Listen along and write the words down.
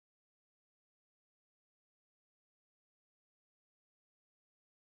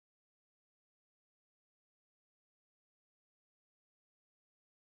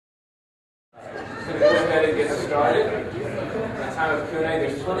ahead and get started. The time of Q&A,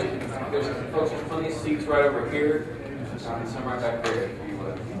 there's folks with plenty of seats right over here, and some right back there if you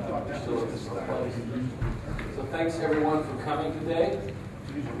still looking for a place. So thanks everyone for coming today.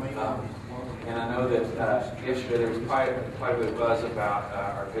 And I know that yesterday there was quite a bit of buzz about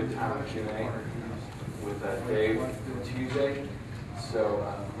our good time of Q&A with Dave on Tuesday.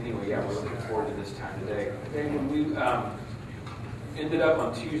 So anyway, yeah, we're looking forward to this time today. And when we ended up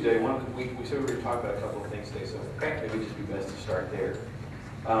on Tuesday, we said we were going to talk about a couple of things today, so maybe it'd just be best to start there.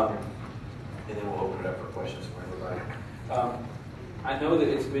 And then we'll open it up for questions from everybody. I know that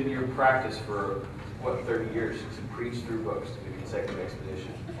it's been your practice for, 30 years to preach through books to do consecutive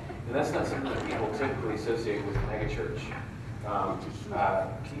exposition. And that's not something that people typically associate with a megachurch.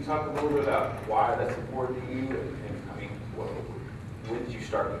 Can you talk a little bit about why that's important to you? And I mean, when did you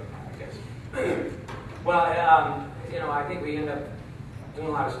start with that, I guess? Well, I think we end up doing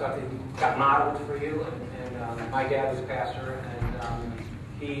a lot of stuff that got modeled for you. And my dad was a pastor, and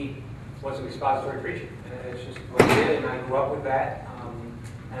he was an expository preacher. And it's just what he did, and I grew up with that.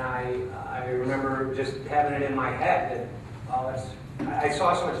 And I remember just having it in my head that I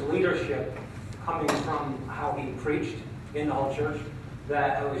saw so much leadership coming from how he preached in the whole church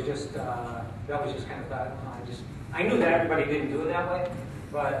that it was just kind of thought. I knew that everybody didn't do it that way,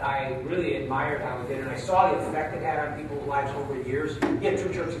 but I really admired how he did it, and I saw the effect it had on people's lives over the years. He had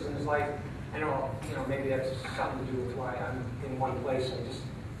 2 churches in his life. I know, maybe that's something to do with why I'm in one place. I just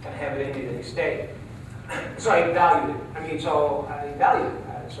kind of have it in me that he stayed. So I valued it.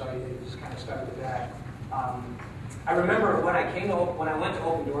 So I just kind of stuck with that. I remember when I went to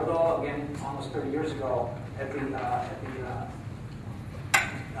Open Door, though, again, almost 30 years ago, at the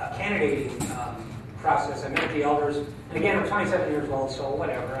candidating process, I met the elders. And again, I'm 27 years old, so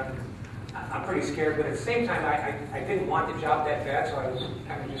whatever. I'm pretty scared, but at the same time, I didn't want the job that bad, so I was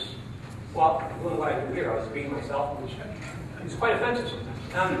kind of just, doing what I do here. I was being myself, which is quite offensive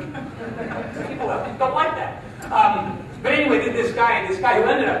sometimes. People don't like that. But anyway, this guy who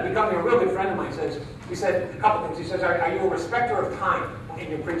ended up becoming a real good friend of mine he said a couple things. He says, are you a respecter of time in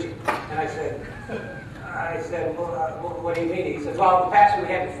your preaching? And I said, what do you mean? He said, well, the pastor we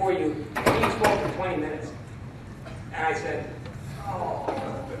had before you, he spoke for 20 minutes. And I said,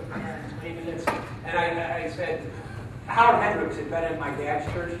 20 minutes. And I said, Howard Hendricks had been at my dad's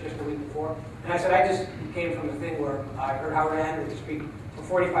church just a week before. And I said, I just came from a thing where I heard Howard Hendricks speak for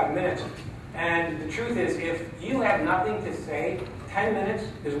 45 minutes. And the truth is, if you have nothing to say, 10 minutes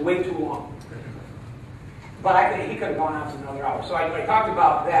is way too long. But he could have gone on for another hour. So I talked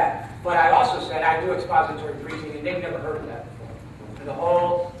about that. But I also said I do expository preaching, and they've never heard of that before. And the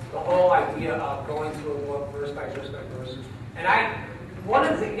whole idea of going through a book verse by verse by verse. And one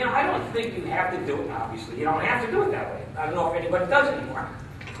of the things, I don't think you have to do it, obviously. You don't have to do it that way. I don't know if anybody does anymore.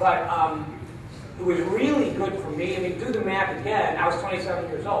 But it was really good for me. Do the math again. I was 27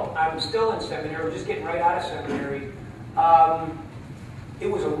 years old. I'm still in seminary, just getting right out of seminary.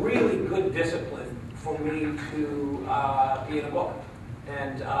 It was a really good discipline for me to be in a book.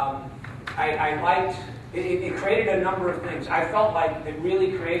 And I liked, it created a number of things. I felt like it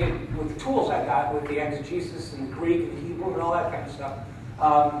really created, with the tools I got, with the exegesis and Greek and Hebrew and all that kind of stuff,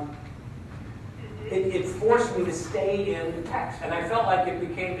 it forced me to stay in the text. And I felt like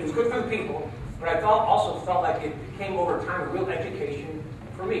it was good for the people, but I also felt like it became over time a real education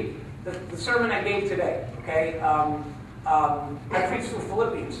for me. The sermon I gave today, okay, I preached through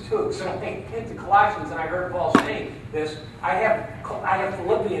Philippians too. So I came to Colossians and I heard Paul saying this. I have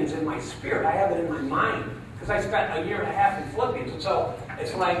Philippians in my spirit. I have it in my mind because I spent a year and a half in Philippians. And so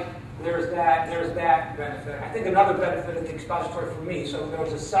it's like there's that benefit. I think another benefit of the expository for me, so there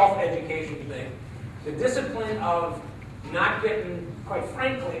was a self-education thing. The discipline of not getting, quite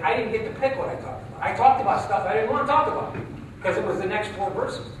frankly, I didn't get to pick what I talked about. I talked about stuff I didn't want to talk about because it was the next 4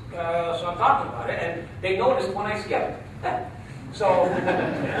 verses. So I'm talking about it, and they noticed when I skipped. So,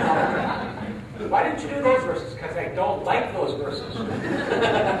 why didn't you do those verses? Because I don't like those verses.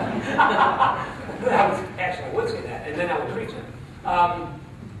 Actually, I would say that, and then I would preach it.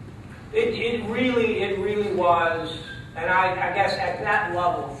 It really was, and I guess at that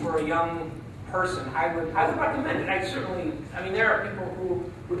level for a young person, I would recommend it. There are people who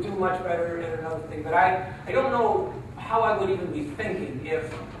would do much better at another thing, but I don't know how I would even be thinking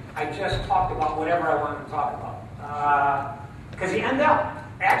if I just talked about whatever I wanted to talk about. Because you end up,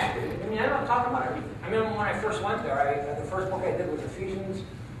 actually, you end up talking about everything. I remember when I first went there, the first book I did was Ephesians.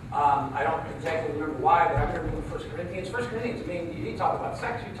 I don't exactly remember why, but I remember doing 1 Corinthians. 1 Corinthians, you talk about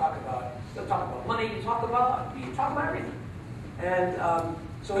sex, you talk about money, you talk about everything. And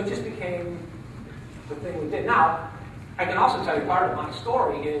so it just became the thing we did. Now, I I can also tell you part of my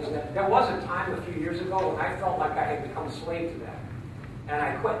story is that there was a time a few years ago when I felt like I had become a slave to that, and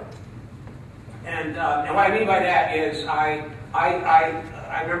I quit. And what I mean by that is I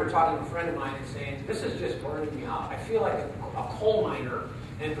remember talking to a friend of mine and saying, this is just burning me out. I feel like a coal miner,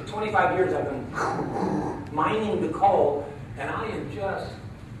 and for 25 years I've been mining the coal, and I am just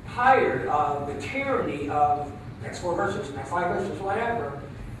tired of the tyranny of next 4 verses, next 5 verses, whatever.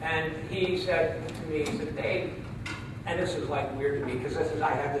 And he said to me, he said, Dave, and this is like weird to me because I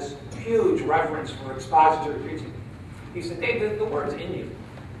have this huge reverence for expository preaching. He said, Dave, the word's in you.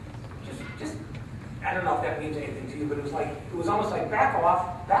 Just I don't know if that means anything to you, but it was almost like back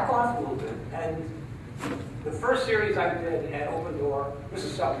off a little bit. And the first series I did at Open Door, this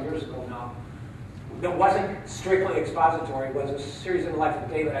is several years ago now, that wasn't strictly expository. It was a series in the life of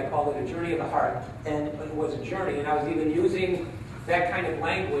David. I called it A Journey of the Heart. And it was a journey, and I was even using that kind of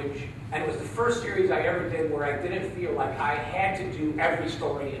language. And it was the first series I ever did where I didn't feel like I had to do every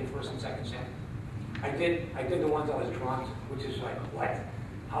story in 1st and 2nd Samuel. I did the ones I was drawn to, which is like, what?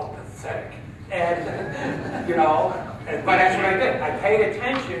 How pathetic. And, but that's what I did. I paid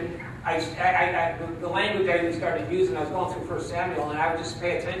attention. The language I even started using, I was going through 1 Samuel, and I would just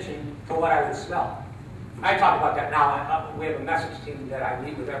pay attention to what I would smell. I talk about that now. We have a message team that I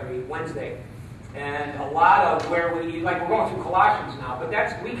meet with every Wednesday. And a lot of where we're going through Colossians now, but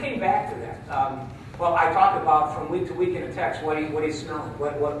we came back to that. Well, I talk about from week to week in a text, what are you smelling?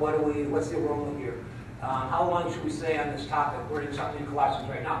 What's the aroma here? How long should we stay on this topic? We're in something in Colossians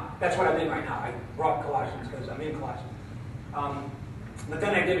right now. That's what I'm in right now. I brought Colossians because I'm in Colossians. But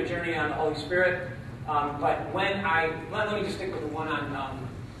then I did a journey on the Holy Spirit. But let me just stick with the one on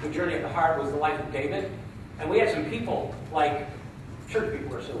the journey of the heart was the life of David. And we had some people, like, church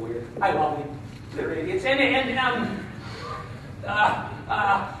people are so weird. I love them. They're idiots. I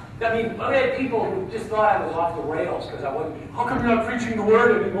mean, we had people who just thought I was off the rails because I wasn't, how come you're not preaching the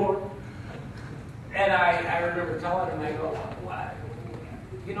word anymore? And I remember telling them, I go, what?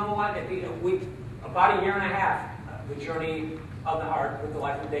 You know what? About a year and a half, the journey of the heart with the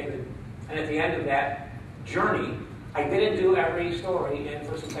life of David. And at the end of that journey, I didn't do every story in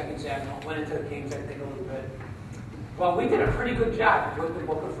 1st and 2nd Samuel. Went into the Kings, I think, a little bit. Well, we did a pretty good job with the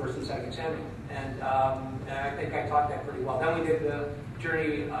book of 1st and 2nd Samuel. And I think I taught that pretty well. Then we did the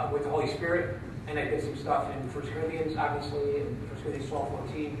journey with the Holy Spirit. And I did some stuff in 1 Corinthians, obviously, and 1 Corinthians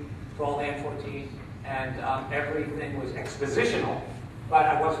 12 and 14. And everything was expositional. But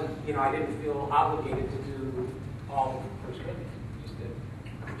I wasn't, I didn't feel obligated to do all of 1 Corinthians. Just did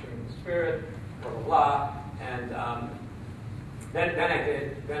the journey of the Spirit, blah, blah, blah. And then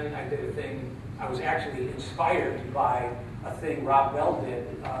I did a thing. I was actually inspired by a thing Rob Bell did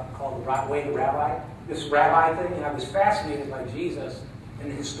called the Way to Rabbi. This rabbi thing, and I was fascinated by Jesus and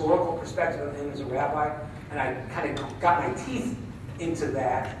the historical perspective of him as a rabbi. And I kind of got my teeth into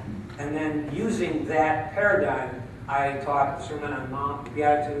that. And then using that paradigm, I taught the Sermon on the Mount, the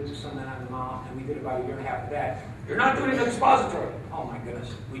Beatitudes, the Sermon on the Mount, and we did about a year and a half of that. You're not doing it expository. Oh my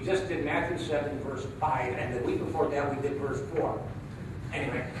goodness. We just did Matthew 7, verse 5, and the week before that we did verse 4.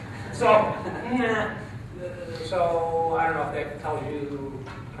 Anyway, so I don't know if that tells you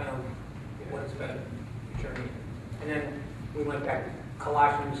kind of what it's been, the journey. And then we went back to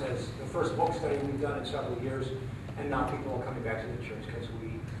Colossians as the first book study we've done in several years, and now people are coming back to the church because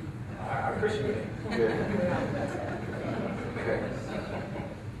we are Christian. Good. Okay.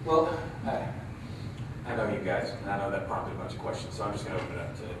 Well, I know you guys, and I know that prompted a bunch of questions, so I'm just going to open it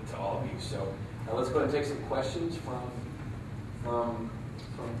up to all of you. So let's go ahead and take some questions from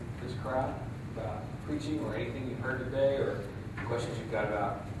this crowd about preaching or anything you've heard today, or questions you've got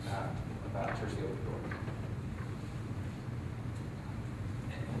about Church of the Open Door.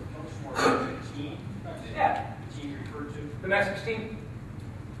 Yeah. The message team?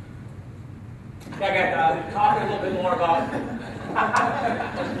 Yeah, I got talk a little bit more about.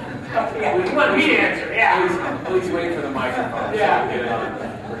 Yeah, you want me to answer? Yeah. Please wait for the microphone. Yeah. So we get it on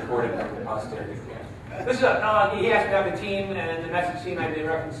recorded for the posterity. This is he asked me about the team and the message team I made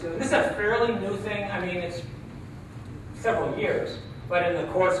reference to. This is a fairly new thing. I mean, it's several years, but in the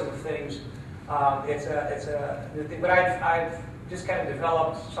course of things, it's a new thing. But I've just kind of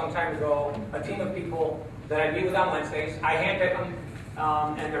developed some time ago a team of people that I meet with on Wednesdays. I handpick them,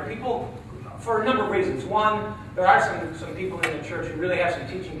 and they're people for a number of reasons. One, there are some people in the church who really have some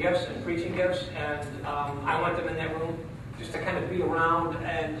teaching gifts and preaching gifts, and I want them in that room just to kind of be around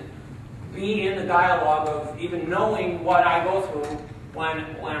and be in the dialogue of even knowing what I go through when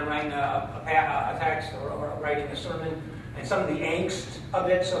I'm writing a text or writing a sermon, and some of the angst of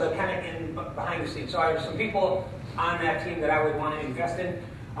it, so they're kind of in behind the scenes. So I have some people on that team that I would want to invest in.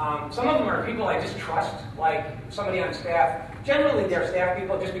 Some of them are people I just trust, like somebody on staff. Generally, they're staff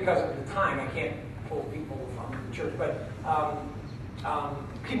people just because of the time. I can't pull people from the church, but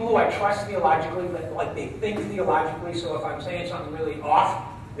people who I trust theologically, like they think theologically, so if I'm saying something really off,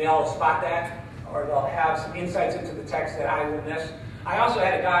 they'll spot that, or they'll have some insights into the text that I will miss. I also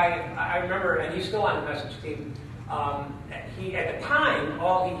had a guy, I remember, and he's still on the message team. He, at the time,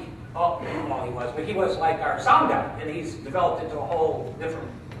 he was like our sound guy, and he's developed into a whole different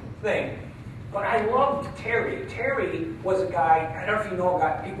thing. But I loved Terry. Terry was a guy, I don't know if you know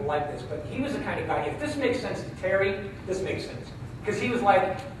about people like this, but he was the kind of guy, if this makes sense to Terry, this makes sense. Because he was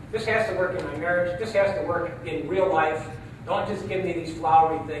like, this has to work in my marriage, this has to work in real life, don't just give me these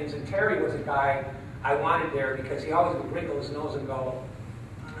flowery things. And Terry was a guy I wanted there because he always would wrinkle his nose and go,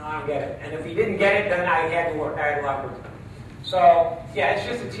 no, I don't get it. And if he didn't get it, then I had to work, I had a lot of work. So, yeah, it's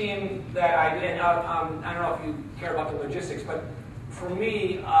just a team that I did. And I don't know if you care about the logistics, but for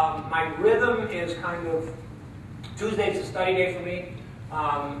me, my rhythm is kind of, Tuesday's a study day for me.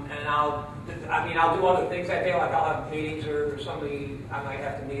 And I'll do other things that day, like I'll have meetings or somebody I might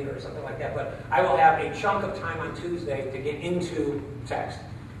have to meet or something like that, but I will have a chunk of time on Tuesday to get into text.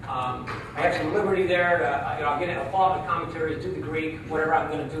 I have some liberty there to, I'll get into all the commentaries, do the Greek, whatever I'm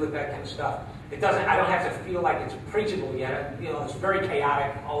going to do with that kind of stuff. I don't have to feel like it's preachable yet. It's very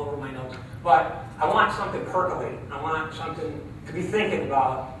chaotic all over my notes, but I want something percolating. I want something to be thinking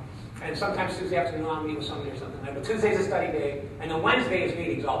about. And sometimes Tuesday afternoon I'll meet with somebody or something. But Tuesday's a study day, and then Wednesday is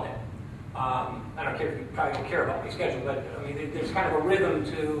meetings all day. I don't care if you probably don't care about my schedule, but I mean, there's kind of a rhythm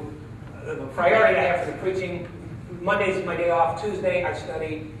to the priority I have for the preaching. Monday's my day off. Tuesday I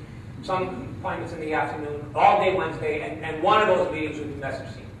study. Some appointments in the afternoon. All day Wednesday, and one of those meetings would be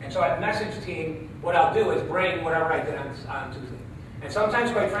message team. And so at message team, what I'll do is bring whatever I did on Tuesday. And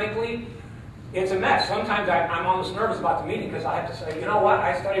sometimes, quite frankly, it's a mess. Sometimes I'm almost nervous about the meeting because I have to say, you know what,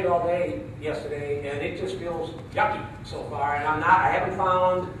 I studied all day yesterday and it just feels yucky so far, and I haven't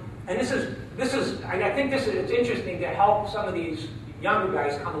found, and this is, I think it's interesting to help some of these younger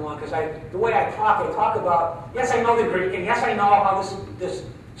guys come along, because the way I talk about, yes, I know the Greek, and yes, I know how this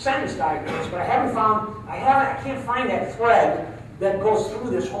sentence diagram is, but I can't find that thread that goes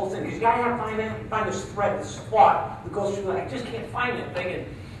through this whole thing, because you gotta find this thread, this thought that goes through it. I just can't find that thing.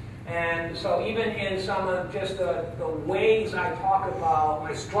 And so even in some of just the ways I talk about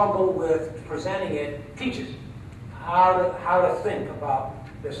my struggle with presenting it, teaches how to think about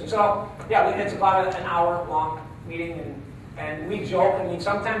this. And so, yeah, it's about an hour-long meeting, and we joke. I mean,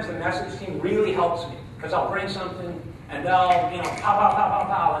 sometimes the message team really helps me, because I'll bring something, and they'll,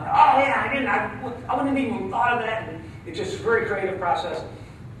 pow, and oh yeah, I wouldn't have even thought of that. And it's just a very creative process.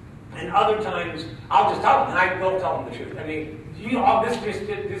 And other times, I'll just tell them, and I will tell them the truth. I mean,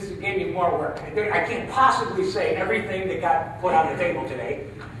 this gave me more work. I can't possibly say everything that got put on the table today.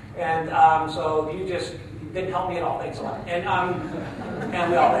 And so you just didn't help me at all. Thanks a lot. And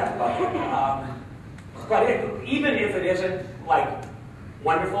we all laugh about it. But even if it isn't, like,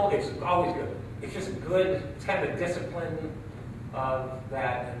 wonderful, it's always good. It's just good, it's kind of a discipline of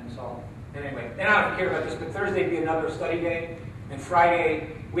that. And so, anyway. And I don't care about this, but Thursday would be another study day. And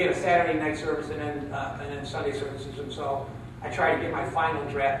Friday, we have a Saturday night service and then Sunday services. And so I try to get my final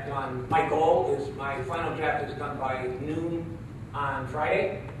draft done. My goal is my final draft is done by noon on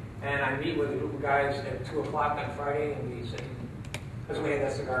Friday. And I meet with a group of guys at 2 o'clock on Friday, and we sit. Because we had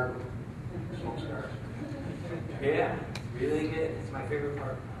that cigar group. Smoke cigars. Yeah, really good. It's my favorite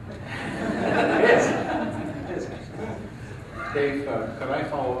part. It is. Dave, could I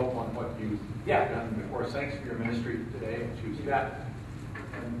follow up on what you've Yeah. done before? Thanks for your ministry today on Tuesday. You got it.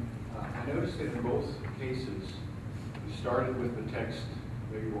 And I noticed that in both cases, you started with the text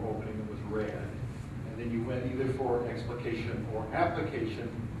that you were opening that was read, and then you went either for explication or application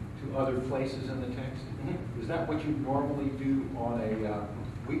to other places in the text. Mm-hmm. Is that what you normally do on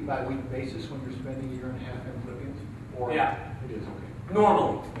a week-by-week basis when you're spending a year and a half in Philippians? Or Yeah. It is, okay.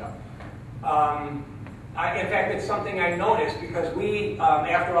 Normally. Yeah. In fact, it's something I noticed because we,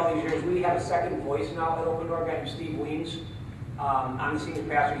 after all these years, we have a second voice now at Open Door, a guy named Steve Weems. I'm the senior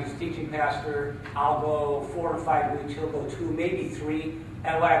pastor, he's a teaching pastor. I'll go 4 to 5 weeks, he'll go 2, maybe 3.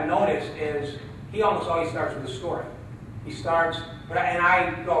 And what I've noticed is he almost always starts with a story. He starts, and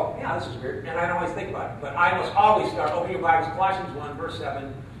I go, yeah, this is weird, and I don't always think about it. But I almost always start, open your Bibles, Colossians 1, verse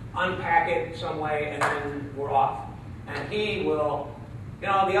 7, unpack it some way, and then we're off. And he will, the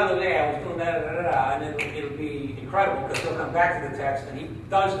other day I was doing and then it'll be incredible because he'll come back to the text and he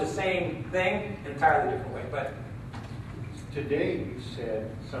does the same thing in an entirely different way. But today you said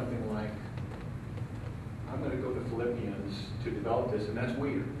something like, I'm going to go to Philippians to develop this, and that's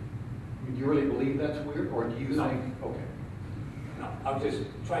weird. Do you really believe that's weird, or do you think, okay? No, I was just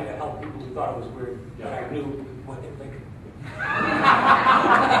trying to help people who thought it was weird, but I knew what they're thinking.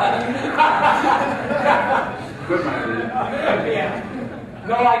 Good man. Yeah.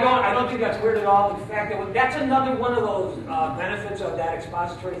 No, I don't think that's weird at all. In fact, that's another one of those benefits of that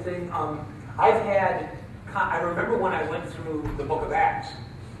expository thing. I remember when I went through the book of Acts,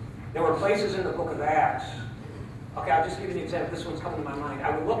 there were places in the book of Acts. Okay, I'll just give you an example. This one's coming to my mind.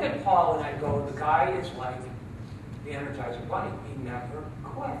 I would look at Paul and I'd go, the guy is like the Energizer Bunny. He never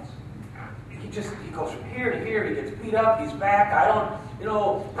quits. He goes from here to here. He gets beat up. He's back.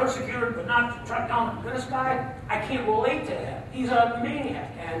 Persecuted but not struck down. This guy, I can't relate to him. He's a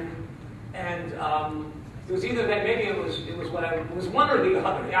maniac. And it was either that, maybe it was one or the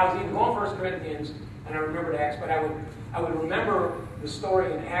other. I was either going 1 Corinthians and I remembered Acts, but I would remember the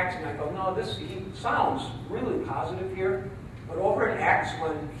story in Acts and I go, no, he sounds really positive here. But over in Acts,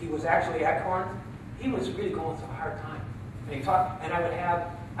 when he was actually at Corinth, he was really going through a hard time. And he talked, and I would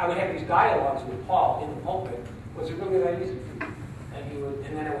have these dialogues with Paul in the pulpit. Was it really that easy for you?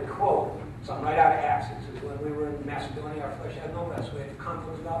 And then I would quote something right out of Acts. It says, when we were in Macedonia, our flesh had no rest. We had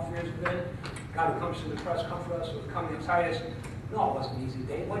conflict without fears within. God who comes to the cross, comfort us with coming of Titus. No, it wasn't easy,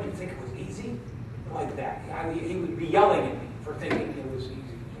 Dave. What, do you think it was easy? Like that. He would be yelling at me for thinking it was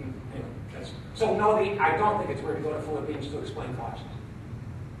easy. Anyway, so no, I don't think it's weird to go to Philippians to explain Colossians.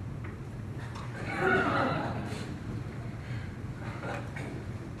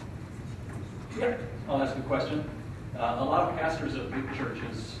 Yeah. I'll ask a question. A lot of pastors of big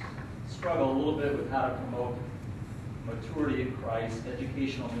churches struggle a little bit with how to promote maturity in Christ,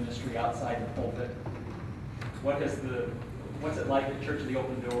 educational ministry outside the pulpit. What's it like at Church of the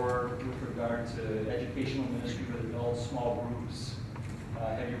Open Door with regard to educational ministry with adults, small groups?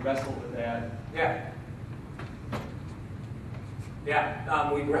 Have you wrestled with that? Yeah.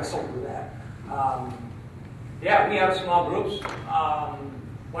 Yeah, we wrestled with that. Yeah, we have small groups.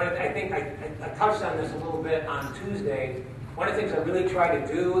 I think I touched on this a little bit on Tuesday. One of the things I really try to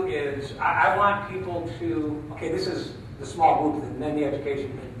do is I want people to, okay, this is the small group and then the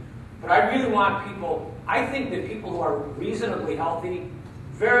education thing, but I really want people, I think that people who are reasonably healthy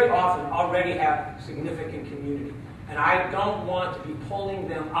very often already have significant community. And I don't want to be pulling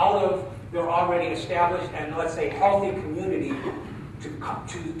them out of their already established and, let's say, healthy community to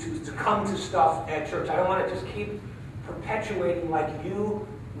come to stuff at church. I don't want to just keep perpetuating like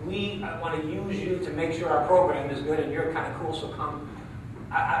I want to use you to make sure our program is good and you're kind of cool, so come.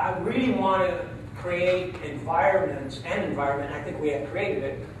 I really want to create environment, I think we have created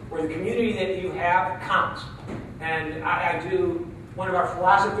it, where the community that you have counts. And I do, one of our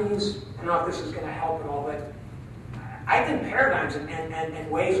philosophies, I don't know if this is going to help at all, but I think paradigms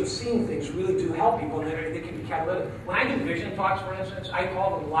and ways of seeing things really do help people, and they can be catalytic. When I do vision talks, for instance, I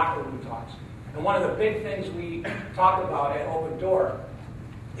call them locker room talks. And one of the big things we talk about at Open Door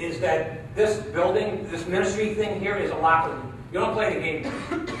is that this building, this ministry thing here is a locker room. You don't play the game.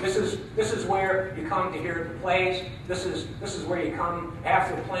 This is where you come to hear the plays. This is where you come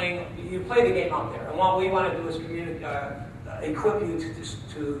after playing. You play the game out there. And what we want to do is equip you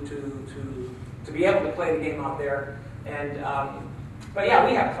to be able to play the game out there. And but yeah,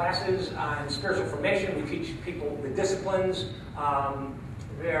 we have classes in spiritual formation. We teach people the disciplines.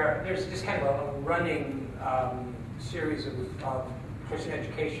 There's just kind of a running series of Christian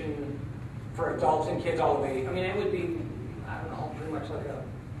education for adults and kids all the way. I mean, it would be, I don't know, pretty much like a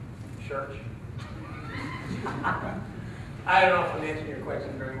church. I don't know if I'm answering your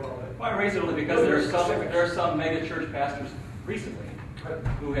question very well. Well, I raise it only because there are some mega church pastors recently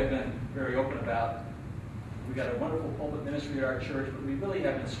who have been very open about, we got a wonderful pulpit ministry at our church, but we really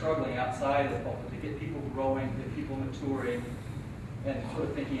have been struggling outside of the pulpit to get people growing, get people maturing, and sort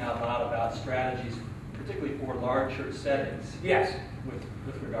of thinking out loud about strategies, particularly for large church settings. Yes.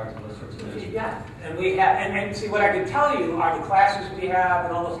 With regards to those sorts of issues. Yeah, and we have, and see, what I can tell you are the classes we have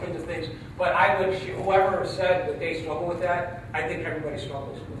and all those kinds of things, but I would, whoever said that they struggle with that, I think everybody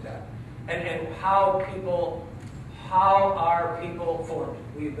struggles with that. And how are people formed?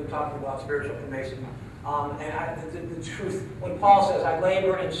 We've been talking about spiritual formation. And the truth, when Paul says, I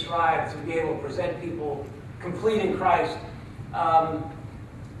labor and strive to be able to present people complete in Christ,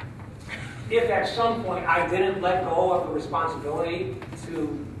 if at some point I didn't let go of the responsibility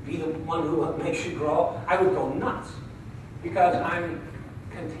to be the one who makes you grow, I would go nuts. Because I'm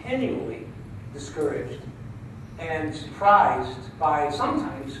continually discouraged and surprised by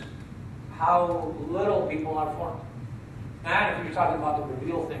sometimes how little people are formed. And I don't know if you're talking about the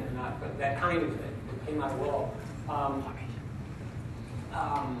reveal thing or not, but that kind of thing that came out of the world.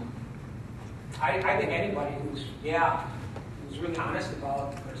 I think anybody who's really honest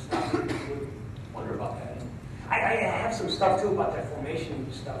about their stuff would wonder about that. And I have some stuff too about that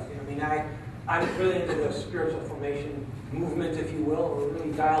formation stuff. You know, I mean, I'm really into the spiritual formation movement, if you will. We're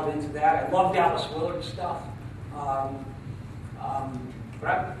really dialed into that. I love Dallas Willard stuff. But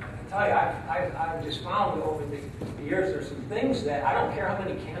I tell you, I've just found over the years there's some things that I don't care how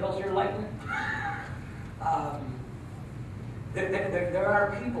many candles you're lighting. There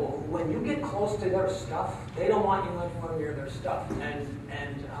are people who, when you get close to their stuff, they don't want you anywhere near their stuff.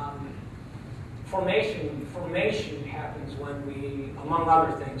 And formation happens when we, among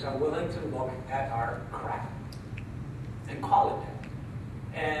other things, are willing to look at our crap and call it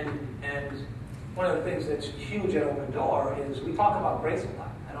that. And one of the things that's huge at Open Door is we talk about grace a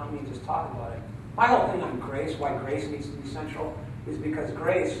lot. I don't mean just talk about it. My whole thing on grace, why grace needs to be central, is because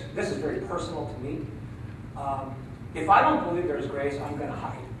grace, this is very personal to me. If I don't believe there's grace, I'm going to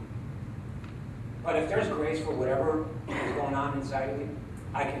hide. But if there's grace for whatever is going on inside of me,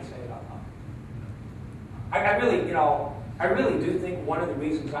 I can say it out loud. I really do think one of the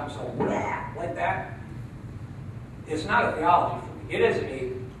reasons I'm so like that, it's not a theology for me. It is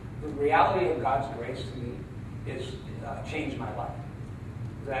the reality of God's grace to me is changed my life.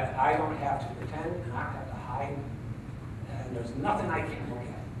 That I don't have to pretend and I don't have to hide. And there's nothing I can't look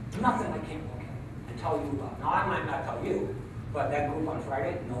at. Nothing I can't look at and tell you about. Now, I might not tell you, but that group on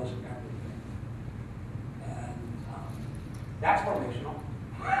Friday knows everything. And that's formational.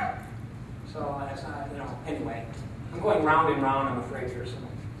 So that's not, anyway. I'm going round and round, I'm afraid, here. So.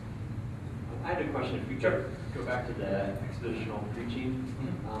 I had a question. If we could go back to the expositional preaching,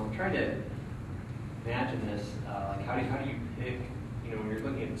 trying to imagine this, like how do you pick, when you're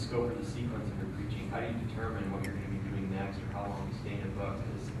looking at the scope or the sequence of your preaching, how do you determine what you're going to be doing next or how long you stay in a book?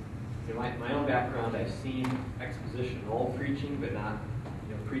 Because my own background, I've seen expositional preaching, but not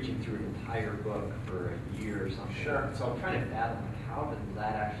preaching through an entire book for a year or something. Sure. So I'm trying to fathom, how does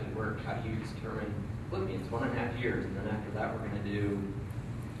that actually work? How do you determine Philippians 1.5 years, and then after that we're going to do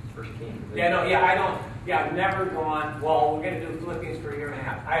First Kings? I've never gone, well, we're going to do Philippians for a year and a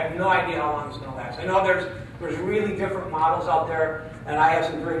half. I have no idea how long it's going to last. I know there's really different models out there, and I have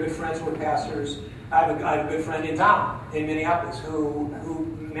some very good friends who are pastors. I have a good friend in town, in Minneapolis, who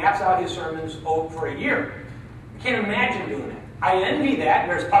maps out his sermons for a year. I can't imagine doing that. I envy that.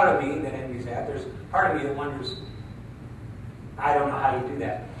 There's part of me that envies that. There's part of me that wonders, I don't know how you do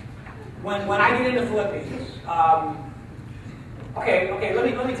that. When I get into Philippians,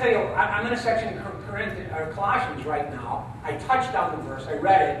 let me tell you, I'm in a section of Colossians right now. I touched on the verse, I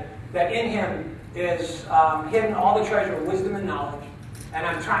read it, that in him is hidden all the treasure of wisdom and knowledge. And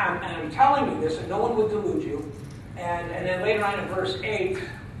I'm telling you this, and no one would delude you. And then later on in verse 8,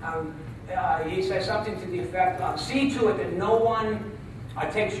 he says something to the effect of, see to it that no one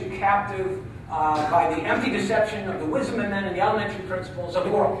takes you captive by the empty deception of the wisdom of men and the elementary principles of the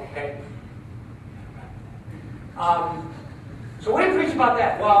world. Okay. So what do you preach about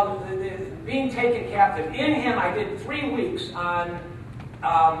that? Well, being taken captive. In him, I did 3 weeks on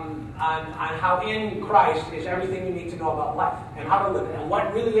how in Christ is everything you need to know about life and how to live it and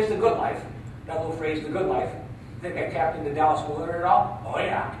what really is the good life. That little phrase, the good life. I think I tapped into Dallas Willard at all? Oh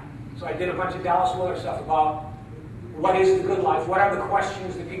yeah. So I did a bunch of Dallas Willard stuff about what is the good life, what are the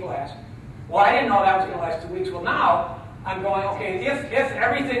questions that people ask. Well, I didn't know that was going to last 2 weeks. Well, now I'm going, okay, if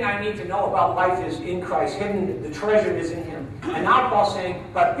everything I need to know about life is in Christ, hidden, the treasure is in him. And now Paul's saying,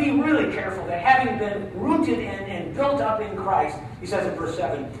 but be really careful that having been rooted in and built up in Christ, he says in verse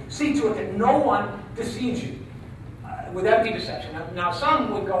 7, see to it that no one deceives you with empty deception. Now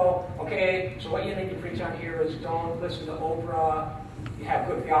some would go, okay, so what you need to preach on here is don't listen to Oprah, you have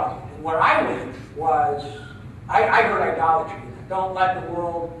good theology. And where I went was, I heard idolatry. Don't let the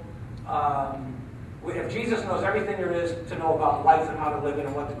world, if Jesus knows everything there is to know about life and how to live it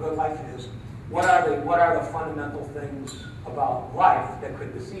and what the good life is, what are the fundamental things about life that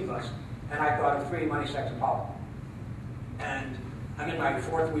could deceive us? And I thought of 3, money, sex, and power. And I'm in my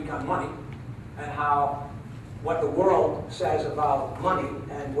 4th week on money and what the world says about money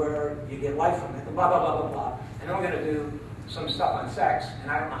and where you get life from it, and blah, blah, blah, blah, blah. And then we're going to do some stuff on sex, and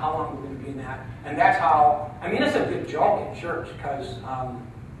I don't know how long we're going to be in that. And that's how, it's a good joke in church because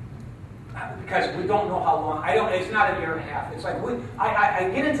we don't know how long. It's not a year and a half. It's like I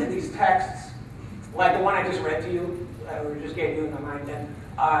get into these texts, like the one I just read to you, or just gave you in my mind, and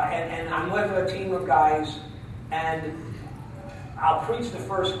I'm with a team of guys, and I'll preach the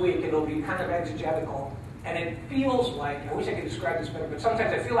first week. It'll be kind of exegetical, and it feels like, I wish I could describe this better, but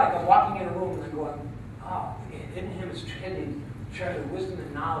sometimes I feel like I'm walking in a room and I'm going, oh, in him is hidden treasure, wisdom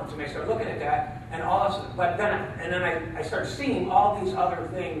and knowledge. And I start looking at that, and all of a sudden, but then I start seeing all these other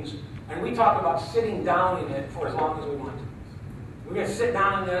things. And we talk about sitting down in it for as long as we want to. We're going to sit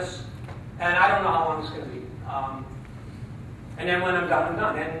down in this, and I don't know how long it's going to be. And then when I'm done, I'm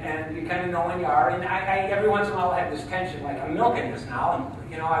done. And you kind of know when you are. And I every once in a while I have this tension, like I'm milking this now.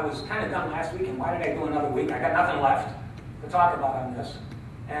 And, you know, I was kind of done last week, and why did I do another week? I got nothing left to talk about on this.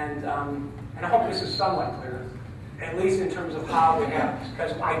 And I hope this is somewhat clear, at least in terms of how it happens,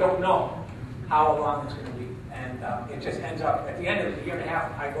 because I don't know how long it's going to be. And it just ends up, at the end of the year and a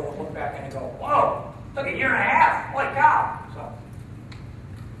half, I go look back and I go, whoa, took a year and a half. Holy cow. So,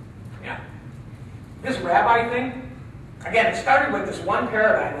 yeah. This rabbi thing, again, it started with this one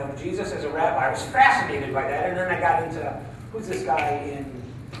paradigm of Jesus as a rabbi. I was fascinated by that, and then I got into, who's this guy in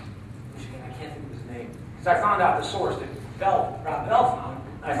Michigan? I can't think of his name. Because I found out the source that Rob Bell found,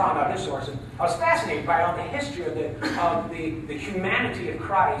 and I found out his source, and I was fascinated by all the history of the humanity of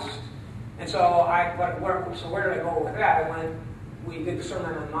Christ. And so where did I go with that? We did the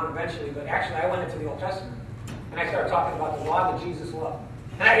Sermon on the Mount eventually, but actually I went into the Old Testament, and I started talking about the law that Jesus loved.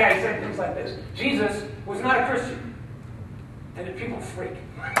 And I said things like this: Jesus was not a Christian. And the people freak.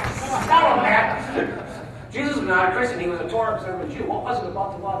 Tell them that. Jesus was not a Christian. He was a Torah observant Jew. What was it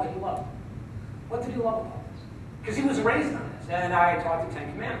about the law that he loved? What did he love about this? Because he was raised on this. And I taught the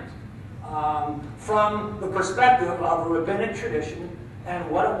Ten Commandments. From the perspective of a rabbinic tradition and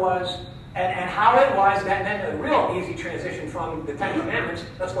what it was and how it was, that then a real easy transition from the Ten Commandments,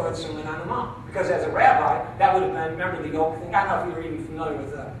 let's go to the Sermon on the Mount. Because as a rabbi, that would have been, remember the yoke thing? I don't know if you were even familiar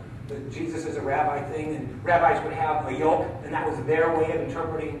with the Jesus as a rabbi thing, and rabbis would have a yoke, and that was their way of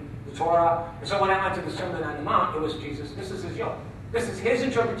interpreting the Torah. And so when I went to the Sermon on the Mount, it was Jesus, this is his yoke. This is his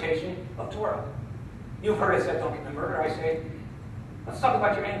interpretation of Torah. You've heard I said, don't commit murder. I say, let's talk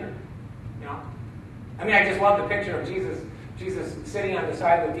about your anger. You know? I mean, I just love the picture of Jesus sitting on the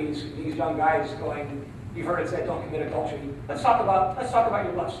side with these young guys going, you've heard it said, don't commit adultery. Let's talk about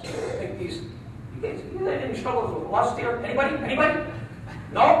your lust. I think you had any struggles with lust here? Anybody?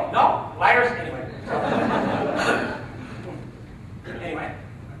 No? Liars? Anyway.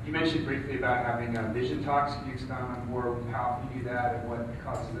 You mentioned briefly about having vision talks. Can you expound on more how you do that and what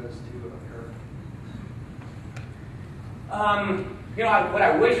causes those to occur? You know, what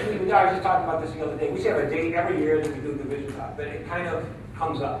I wish we would, I was just talking about this the other day. We have a date every year that we do the vision talk, but it kind of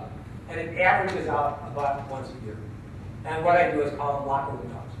comes up. And it averages out about once a year. And what I do is call them locker room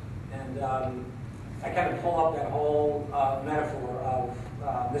talks. And I kind of pull up that whole metaphor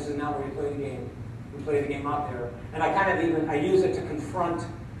of this is not where you play the game. We play the game out there. And I use it to confront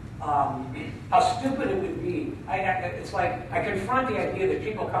how stupid it would be. It's like I confront the idea that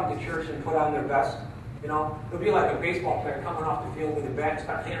people come to church and put on their best. You know, it would be like a baseball player coming off the field with a bat and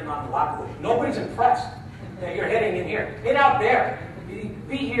start hitting around the locker room. Nobody's impressed that you're hitting in here. Get out there.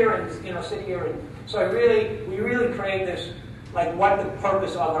 Be here and sit here. And so we really create this, like what the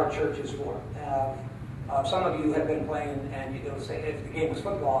purpose of our church is for. Some of you have been playing, and you'll say, if the game was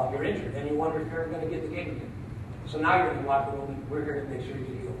football, you're injured, and you wonder if you're ever going to get the game again. So now you're in the locker room, and we're here to make sure you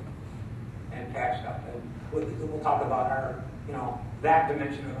get healed and patched up. And we'll talk about our, that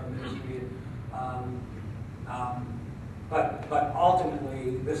dimension of our ministry. But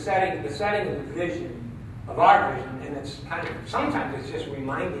ultimately, the setting of the vision, of our vision, and it's kind of, sometimes it's just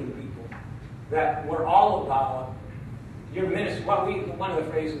reminding people that we're all about your ministry. One of the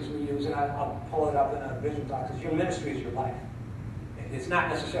phrases we use, and I'll pull it up in a vision talk, is your ministry is your life. It's not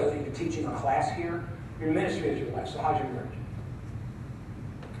necessarily you're teaching a class here. Your ministry is your life. So how's your marriage?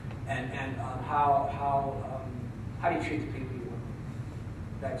 And how do you treat the people you work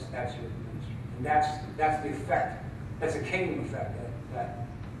with? That's your ministry. And that's the effect. That's a kingdom effect.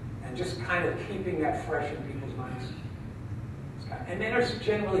 And just kind of keeping that fresh in people's minds. And then there's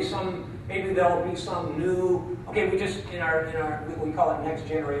generally maybe there'll be some new, we just, we call it next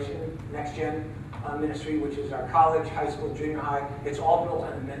gen ministry, which is our college, high school, junior high. It's all built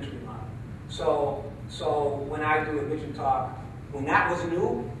on a mentoring model. So when I do a vision talk, when that was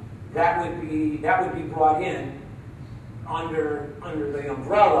new, that would be brought in under the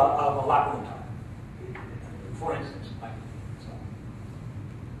umbrella of a locker room talk, for instance.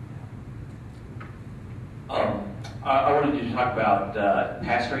 I wanted you to talk about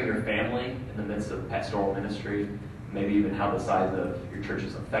pastoring your family in the midst of pastoral ministry, maybe even how the size of your church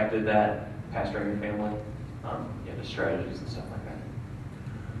has affected that, pastoring your family, the strategies and stuff like that.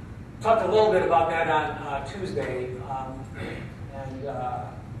 Talked a little bit about that on Tuesday,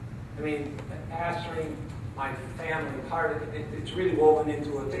 pastoring my family, part of it's really woven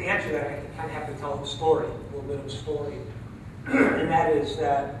into it. To answer that, I kind of have to tell a story, a little bit of a story, and that is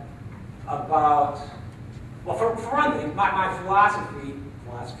that about. Well, for one thing, my philosophy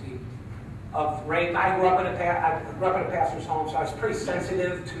of rape. I grew up in a pastor's home, so I was pretty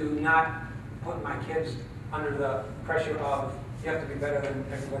sensitive to not putting my kids under the pressure of you have to be better than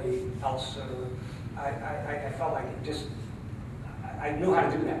everybody else, I felt like I knew how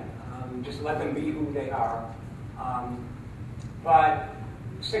to do that. Just let them be who they are. But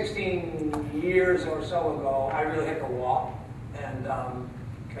 16 years or so ago, I really hit the wall, and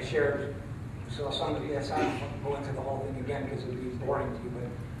I shared. So somebody, yes, I won't go into the whole thing again because it would be boring to you, but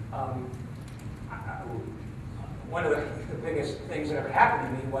one of the biggest things that ever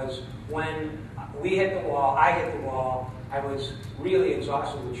happened to me was when we hit the wall, I hit the wall, I was really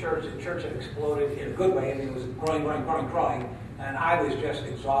exhausted with church. The church had exploded in a good way. I mean, it was growing, and I was just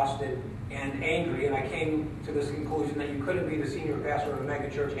exhausted and angry, and I came to this conclusion that you couldn't be the senior pastor of a mega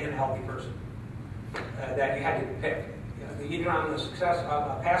church and a healthy person, that you had to pick. Either I'm a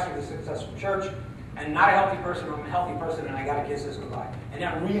pastor of a successful church and not a healthy person, or I'm a healthy person and I got to kiss this goodbye. And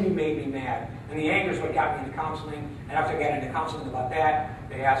that really made me mad. And the anger is what got me into counseling. And after I got into counseling about that,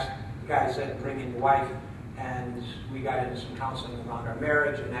 the guy said, bring in your wife. And we got into some counseling around our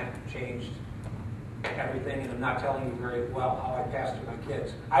marriage, and that changed everything. And I'm not telling you very well how I pastor my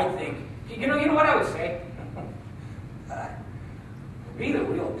kids. I think, you know what I would say? Be the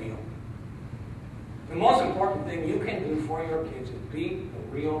real deal. The most important thing you can do for your kids is be the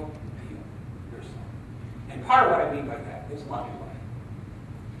real deal yourself. And part of what I mean by that is love your wife.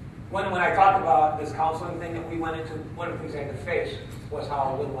 When I talked about this counseling thing that we went into, one of the things I had to face was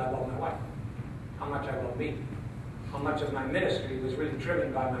how little I love my wife, how much I love me, how much of my ministry was really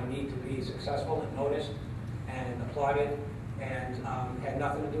driven by my need to be successful and noticed and applauded, and had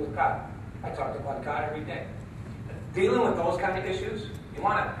nothing to do with God. I talked about God every day. Dealing with those kind of issues, you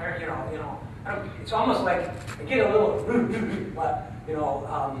want to, it's almost like I get a little, but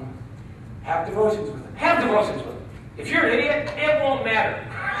have devotions with him. Have devotions with him. If you're an idiot, it won't matter.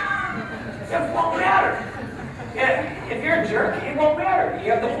 It won't matter. If you're a jerk, it won't matter.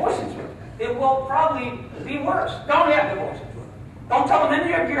 You have devotions with him. It will probably be worse. Don't have devotions with him. Don't tell him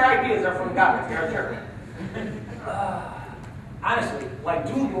any of your ideas are from God if you're a jerk. Honestly,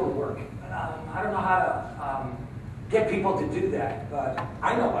 do your work. I don't know how to get people to do that, but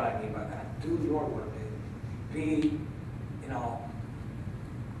I know what I mean by that. Do your work, baby.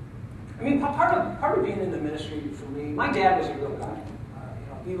 Part of being in the ministry for me, my dad was a real guy.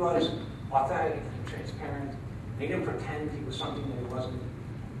 He was authentic and transparent. He didn't pretend he was something that he wasn't.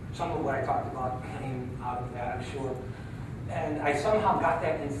 Some of what I talked about came out of that, I'm sure. And I somehow got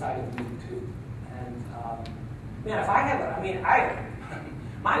that inside of me too. And if I have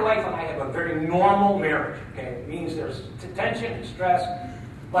my wife and I have a very normal marriage. Okay, it means there's tension and stress.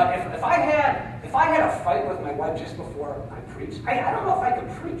 But if I had a fight with my wife just before I preached, I don't know if I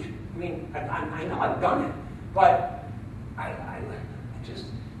could preach. I know I've done it, but I just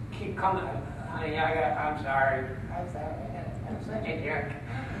keep coming. Honey, I'm sorry. I'm such a jerk.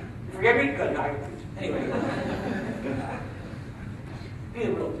 You forgive me? Good. I can preach. Anyway, be a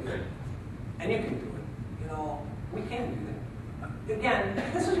real deal, and you can do it. We can do that. Again,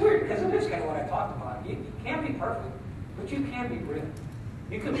 this is weird because it is kind of what I talked about. You can't be perfect, but you can be real.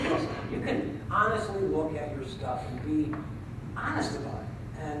 You can honestly look at your stuff and be honest about it.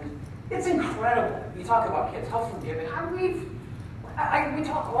 And it's incredible. You talk about kids, how forgiving. We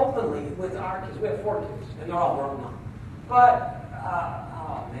talk openly with our kids. We have 4 kids, and they're all grown now. But,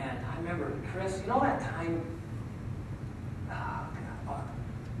 oh man, I remember, Chris, that time?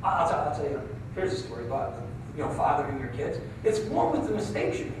 I'll tell you, here's a story about fathering your kids. It's more with the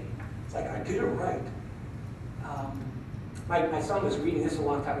mistakes you make. It's like, I did it right. My son was reading this a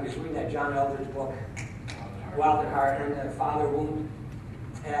long time. He was reading that John Eldridge book, Wild at Heart, and the Father Wound.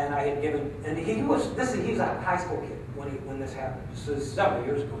 And I had given, and he was a high school kid when this happened. This was several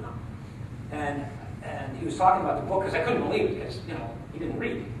years ago now. And he was talking about the book because I couldn't believe it because he didn't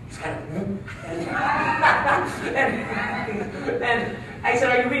read. He's kind of and I said,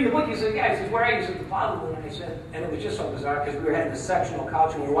 "Are you reading the book?" He said, "Yeah." He says, "Where are you?" He said, "The Father Wound." And I said, and it was just so bizarre because we were having a sectional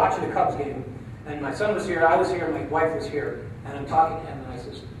couch and we were watching the Cubs game. And my son was here, I was here, my wife was here, and I'm talking to him, and I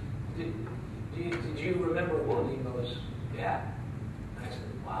says, did you remember a wound? He goes, "Yeah." And I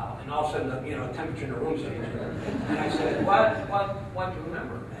said, "Wow." And all of a sudden, the temperature in the room changed. And I said, what do you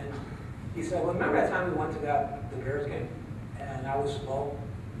remember? And he said, "Well, remember that time we went to the Bears game, and I was slow,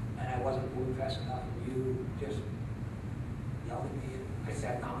 and I wasn't moving fast enough, and you just yelled at me, and I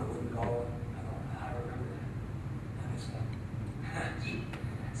sat down and wouldn't go." I remember that. And I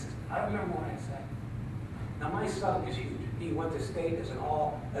said, I don't remember what I said. Now my son is huge. He went to state as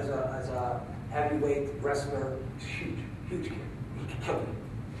a heavyweight wrestler. He's huge kid. He could kill me.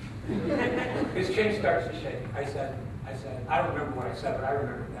 His chin starts to shake. I said, I don't remember what I said, but I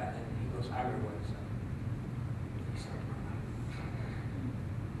remember that. And he goes, "I remember what I said." He started crying.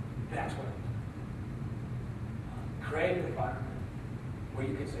 That's what it was. Create an environment where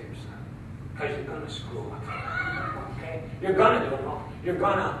you can say you're sorry. because you're going to screw up. Okay? You're going to do it wrong. You're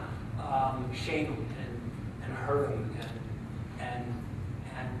going to shame them and hurt them.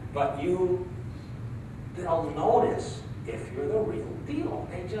 But they'll notice if you're the real deal.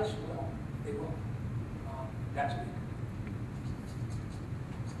 They just will. They will. That's me.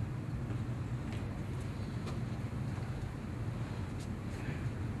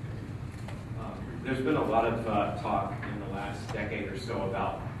 There's been a lot of talk in the last decade or so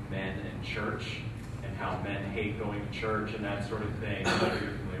about men and church and how men hate going to church and that sort of thing. I'm sure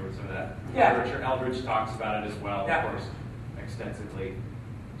you're familiar with some of that. Yeah. Richard Eldridge talks about it as well, Yeah. of course, extensively.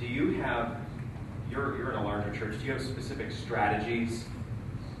 Do you have, you're in a larger church, do you have specific strategies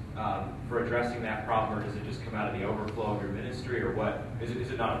for addressing that problem, or does it just come out of the overflow of your ministry, or what? Is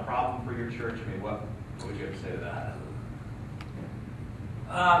it not a problem for your church? I mean, what would you have to say to that?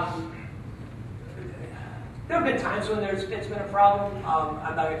 There have been times when it's been a problem.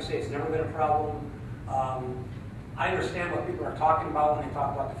 I'm not going to say it's never been a problem. I understand what people are talking about when they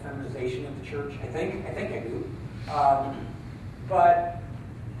talk about the feminization of the church. I think I do. But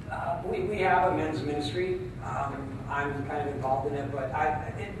we have a men's ministry. I'm kind of involved in it, but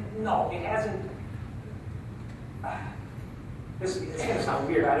it hasn't. It's going to sound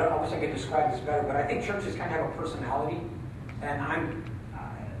weird. I wish I could describe this better, but I think churches kind of have a personality, and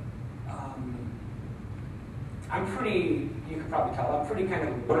I'm pretty, you can probably tell, I'm pretty kind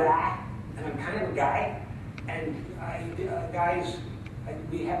of blah, and I'm kind of a guy, and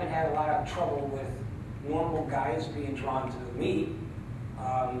we haven't had a lot of trouble with normal guys being drawn to me.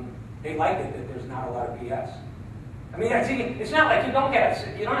 They like it that there's not a lot of BS. I mean, it's not like you don't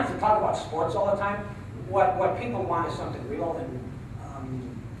have to talk about sports all the time. What people want is something real and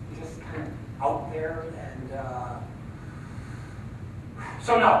just kind of out there. And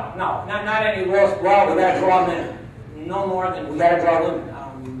so no, not any rules. Well, we got to draw men. No more than we got to draw women.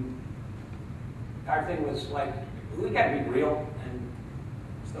 Our thing was like we got to be real and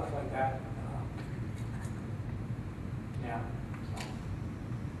stuff like that. Yeah.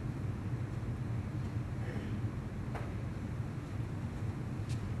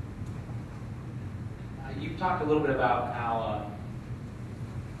 You've talked a little bit about how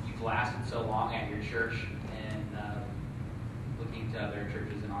you've lasted so long at your church and looking to other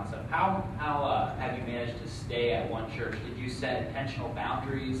churches and all that stuff. How have you managed to stay at one church? Did you set intentional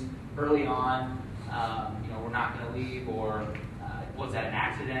boundaries early on? We're not going to leave, or was that an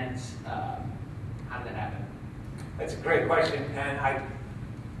accident? How did that happen? That's a great question, and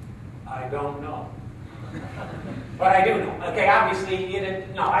I don't know. But I do know. Okay, obviously,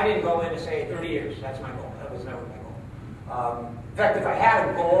 I didn't go in to say 30 years. That's my goal. That was never my goal. In fact, if I had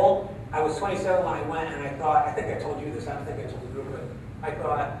a goal, I was 27 when I went, and I thought, I think I told you this, I don't think I told you, but I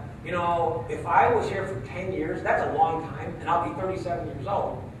thought, if I was here for 10 years, that's a long time, and I'll be 37 years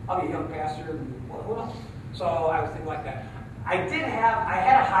old. I'll be a young pastor, and who knows? So I was thinking like that. I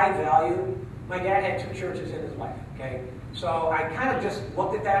had a high value. My dad had 2 churches in his life, okay? So I kind of just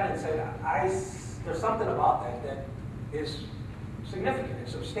looked at that and said, there's something about that is significant,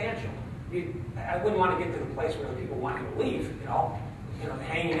 it's substantial. I wouldn't want to get to the place where the people want you to leave,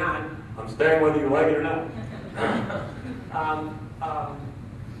 hanging on. I'm staying whether you like it or not.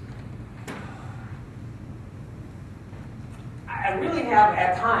 I really have,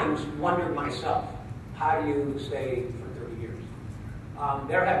 at times, wondered myself, how do you stay for 30 years?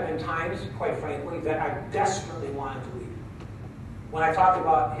 There have been times, quite frankly, that I desperately wanted to leave. When I talked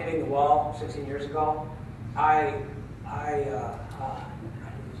about hitting the wall 16 years ago, God,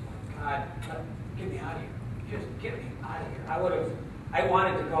 get me out of here. Just get me out of here. I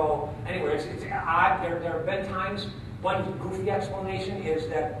wanted to go anywhere. It's odd. There have been times, one goofy explanation is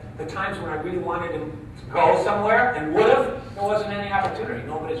that the times when I really wanted to go somewhere and would have, there wasn't any opportunity.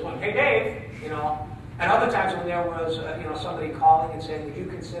 Nobody's going, hey, Dave, And other times when there was, somebody calling and saying, would you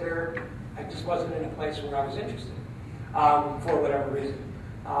consider, I just wasn't in a place where I was interested. For whatever reason.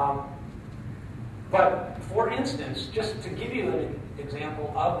 But for instance, just to give you an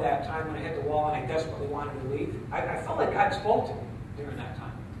example of that time when I hit the wall and I desperately wanted to leave, I felt like God spoke to me during that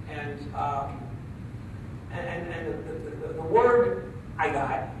time. And the word I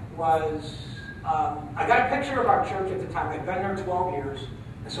got was, I got a picture of our church at the time. I'd been there 12 years,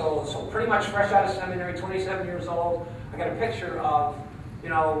 and so pretty much fresh out of seminary, 27 years old. I got a picture of,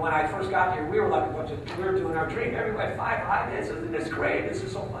 when I first got here, we were like we were doing our dream. Everybody, 5 this is great, this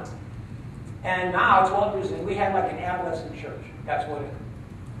is so fun. And now, 12 years in, we had like an adolescent church. That's what it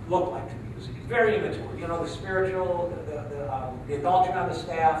looked like to me. It was very immature. The spiritual, the adultery on the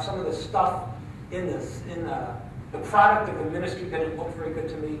staff, some of the stuff in the product of the ministry didn't look very good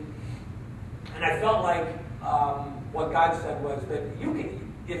to me. And I felt like what God said was that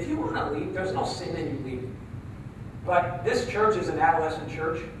if you want to leave, there's no sin in you leaving. But this church is an adolescent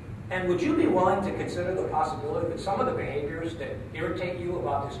church, and would you be willing to consider the possibility that some of the behaviors that irritate you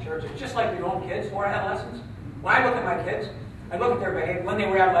about this church, it's just like your own kids who are adolescents? When I look at my kids, I look at their behavior. When they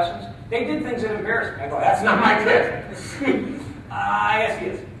were adolescents, they did things that embarrassed me. I go, that's not my kid. Yes, he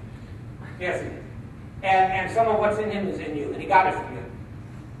is. Yes, he is. And some of what's in him is in you, and he got it from you.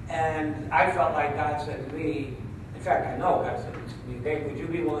 And I felt like God said to me, in fact, I know God said to me, Dave, would you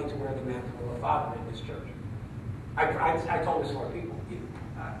be willing to wear the mantle of a father in this church? I told this to our people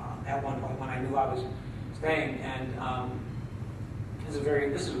at one point when I knew I was staying, and this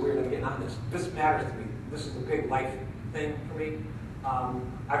is weird, I'm getting on this. This matters to me. This is a big life thing for me.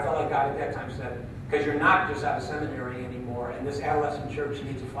 I felt like God at that time said, because you're not just out of seminary anymore, and this adolescent church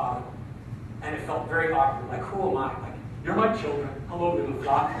needs a father. And it felt very awkward, like, who am I? Like, you're my children. Hello, little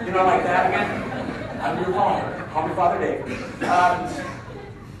flock. You know, like that again? I'm your father. Call me Father Dave.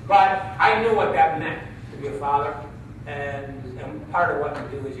 But I knew what that meant, to be a father. And part of what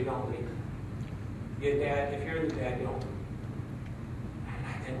you do is you don't leave. Your dad, if you're the dad, you don't leave.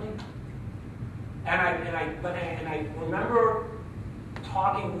 I didn't leave. And I remember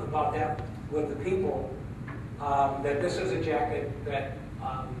talking about that with the people, that this is a jacket that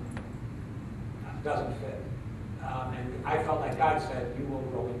doesn't fit. And I felt like God said, you will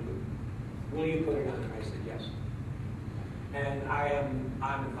grow into it. Will you put it on? And I said, yes. And I'm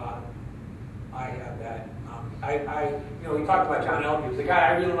a father. I have that. We talked about John Elby. The guy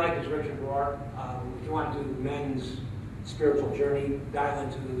I really like is Richard Rohr. If you want to do men's spiritual journey, dive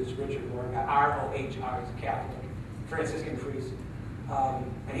into this Richard Rohr guy. R-O-H-R, he's a Catholic, Franciscan priest.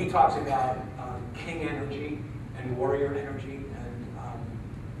 And he talks about king energy and warrior energy and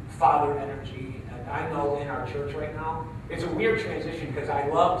father energy. And I know in our church right now, it's a weird transition because I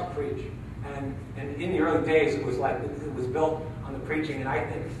love to preach. And in the early days, it was built on the preaching. And I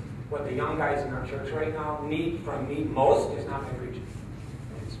think what the young guys in our church right now need from me most is not my preaching.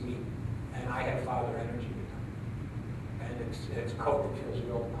 It's me. And I have father energy with them. And it's a coat that feels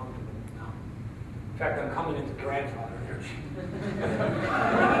real comfortable now. In fact, I'm coming into grandfather energy.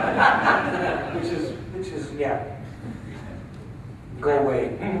 which is, yeah. Go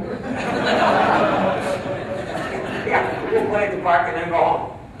away. Yeah, we'll play at the park and then go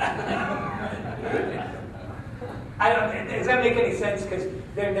home. Does that make any sense? Because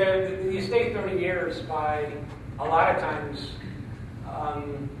you stay 30 years by, a lot of times,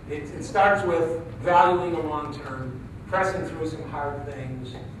 it starts with valuing the long term, pressing through some hard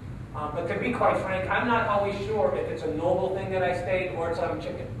things. But to be quite frank, I'm not always sure if it's a noble thing that I stayed or it's I'm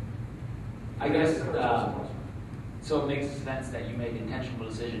chicken. I guess, so it makes sense that you made intentional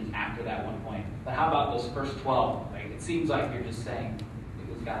decisions after that one point. But how about those first 12? Like, it seems like you're just saying it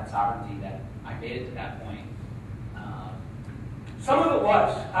was God's sovereignty that I made it to that point. Some of it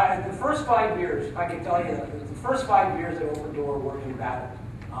was. The first 5 years, I can tell you, the first 5 years at Open Door were in battle.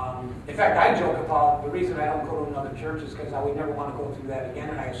 In fact, I joke about the reason I don't go to another church is because I would never want to go through that again,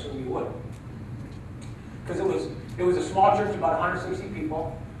 and I assume you would. Because it was a small church, about 160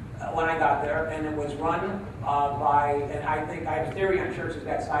 people when I got there, and it was run by, and I think I have a theory on churches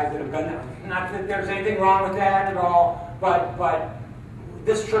that size that have done that. Not that there's anything wrong with that at all, but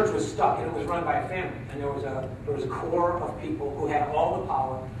this church was stuck, and it was run by a family, and there was a core of people who had all the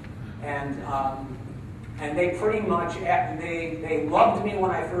power, and they pretty much they loved me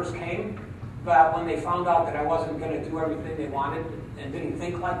when I first came, but when they found out that I wasn't going to do everything they wanted and didn't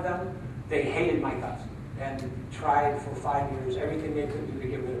think like them, they hated my guts and tried for 5 years everything they could do to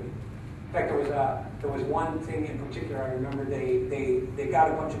get rid of me. In fact, there was one thing in particular I remember. They got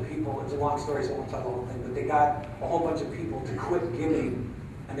a bunch of people. It's a long story, so I won't tell the whole thing. But they got a whole bunch of people to quit giving,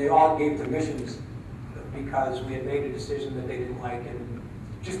 and they all gave to missions because we had made a decision that they didn't like, and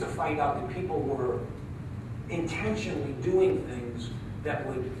just to find out that people were intentionally doing things that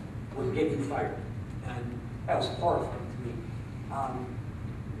would get you fired, and that was horrifying to me.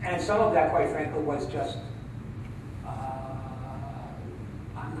 And some of that, quite frankly, was just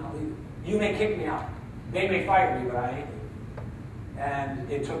I'm not leaving. You may kick me out. They may fire me, but I ain't leaving. And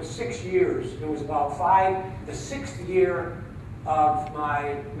it took 6 years. It was about the 6th year of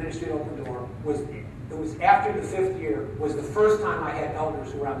my ministry at Open Door it was after the 5th year was the first time I had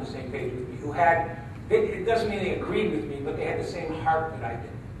elders who were on the same page with me, who had, it doesn't mean they agreed with me, but they had the same heart that I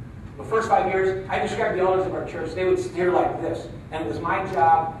did. The first 5 years, I described the elders of our church, they would steer like this, and it was my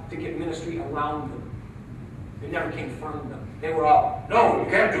job to get ministry around them. It never came from them. They were all, no, you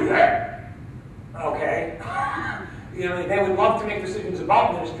can't do that. Okay. They would love to make decisions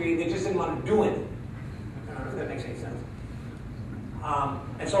about ministry, they just didn't want to do it. I don't know if that makes any sense.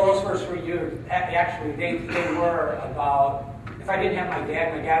 And so those first 3 years, actually, they were about if I didn't have my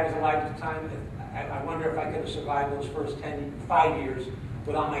dad was alive at the time, I wonder if I could have survived those first 5 years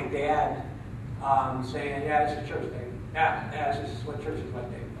without my dad saying, yeah, this is church, Dave. Yeah, this is what church is like,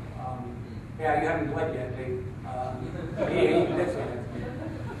 Dave. Yeah, you haven't bled yet, Dave. He did say that.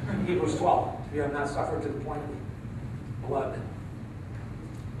 Hebrews 12. You have not suffered to the point of blood.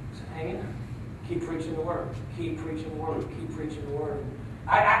 So hang in there. Keep preaching the word. Keep preaching the word. Keep preaching the word.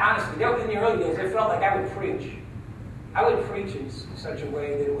 I honestly, in the early days, I felt like I would preach. I would preach in such a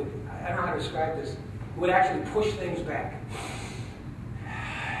way that it would, I don't know how to describe this, it would actually push things back.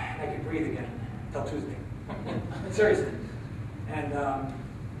 I could breathe again until Tuesday. Seriously. And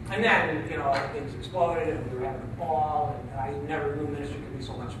then, things exploded and we were having a ball, and I never knew ministry could be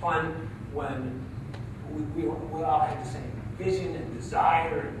so much fun when we all had the same vision and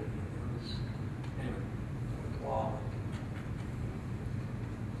desire. And it was, anyway, wow.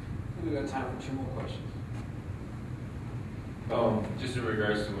 We've got time for 2 more questions. Just in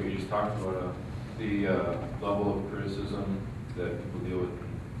regards to what you just talked about, the level of criticism that people deal with in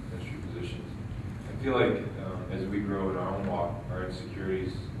ministry positions, I feel like as we grow in our own walk, our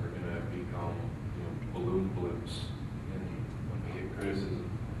insecurities are going to become balloon blips. And when we get criticism,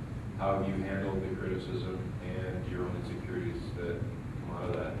 how have you handled the criticism and your own insecurities that come out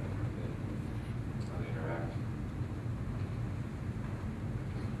of that, and how they interact?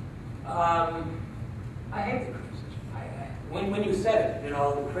 I hate the criticism. When you said it, the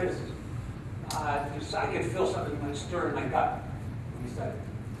criticism, I could feel something like stir in my gut when you said it.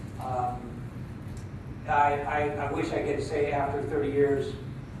 I wish I could say after 30 years,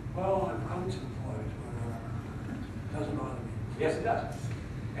 well, I've come to the point where it doesn't bother me. Yes, it does.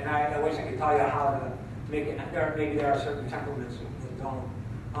 And I wish I could tell you how to make it. Maybe there are certain temperaments that don't.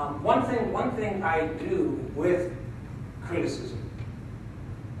 One thing I do with criticism,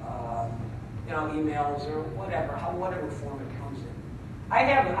 emails or whatever form it comes in. I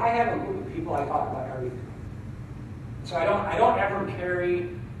have a group of people I talk about everything. So I don't ever carry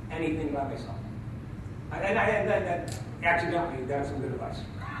anything by myself. Accidentally, that's some good advice.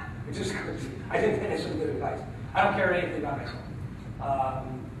 I think that is some good advice. I don't carry anything by myself.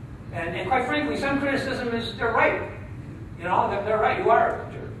 And quite frankly, some criticism is they're right. They're right. You are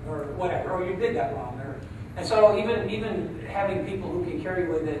a jerk or whatever, or you did that wrong. And so even having people who can carry it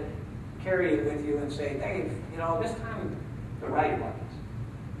with you and say, Dave, this time they're right about this.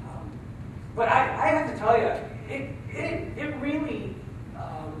 But I have to tell you, it really,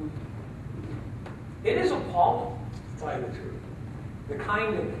 it is appalling, to tell you the truth, the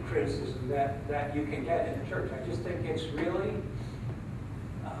kind of criticism that you can get in the church. I just think it's really,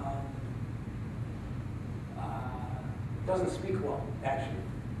 doesn't speak well, actually,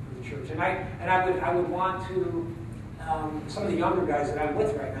 for the church. And I would want to, some of the younger guys that I'm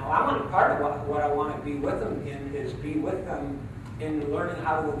with right now, part of what I want to be with them in is be with them in learning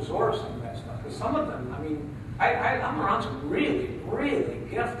how to absorb some of that stuff. Because some of them, I'm around some really, really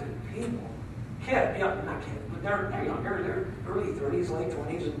gifted people. Not kids, but they're younger, they're early 30s, late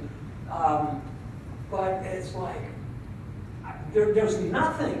 20s. But it's like, there's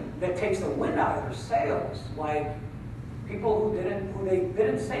nothing that takes the wind out of their sails like people who they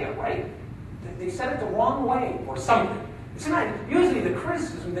didn't say it right. They said it the wrong way or something. It's not usually the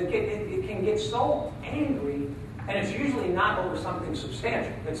criticism that it can get so angry, and it's usually not over something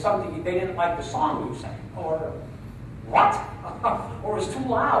substantial. It's something they didn't like the song you sang, or what, or it's too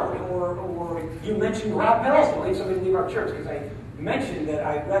loud, or you mentioned Rob Bell's book. Somebody leave our church because I mentioned that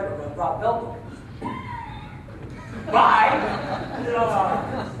I read a Rob Bell book.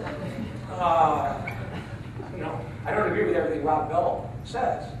 I don't agree with everything Rob Bell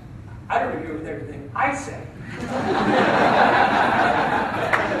says. I don't agree with everything I say.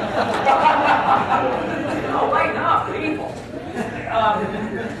 Lighten up, people.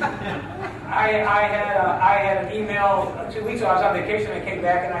 I had an email 2 weeks ago. I was on vacation. I came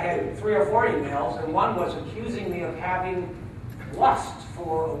back and I had 3 or 4 emails, and one was accusing me of having lust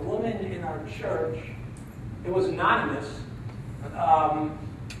for a woman in our church. It was anonymous.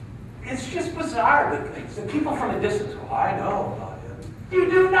 It's just bizarre, the things. The people from a distance go, I know about him. You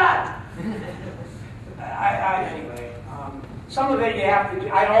do not. Anyway, some of it you have to.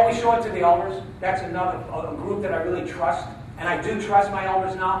 I always show it to the elders. That's a group that I really trust, and I do trust my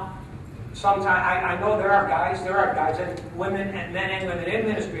elders now. Sometimes I know there are guys, and women and men and women in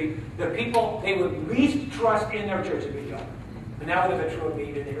ministry. The people they would least trust in their church would be young, and that would have been true of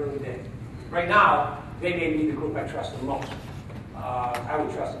me in the early days. Right now, they may be the group I trust the most. I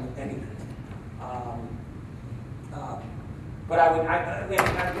would trust them with anything. But I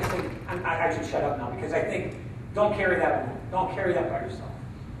should shut up now because I think don't carry that alone. Don't carry that by yourself.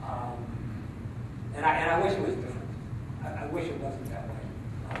 And I wish it was different. I wish it wasn't that way.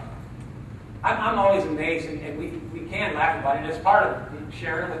 I'm always amazed, and we can laugh about it. It's part of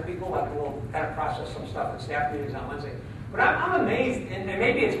sharing with people, like we'll kind of process some stuff at staff meetings on Wednesday. But I'm amazed, and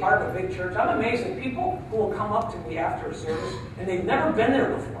maybe it's part of a big church, I'm amazed at people who will come up to me after a service, and they've never been there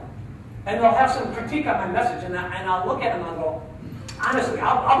before. And they'll have some critique on my message, and I'll look at them and I'll go, honestly,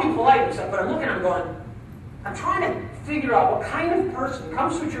 I'll be polite and stuff, but I'm looking at them going, I'm trying to figure out what kind of person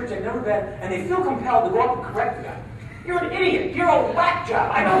comes to a church they've never been, and they feel compelled to go up and correct the guy. You're an idiot. You're a whack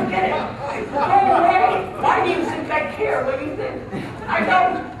job. I don't get it. Go away. Why do you think I care what you think? I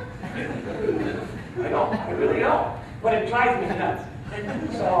don't. I don't. I really don't. But it drives me nuts.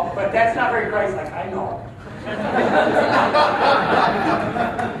 So, but that's not very Christ-like. I know.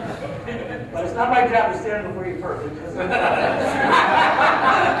 But it's not my job to stand before you perfect.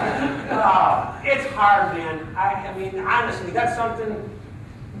 It's hard, man. I mean, honestly, that's something.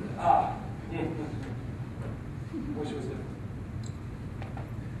 Wish it was different.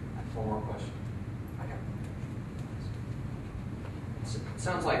 One more question. It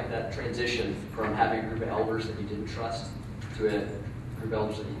sounds like that transition from having a group of elders that you didn't trust to a group of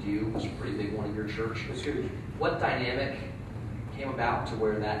elders that you do was a pretty big one in your church. It's huge. What dynamic came about to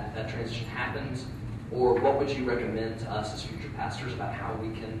where that transition happens? Or what would you recommend to us as future pastors about how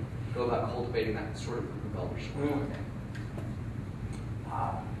we can go about cultivating that sort of group of elders?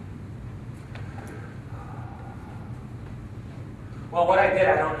 Well, what I did,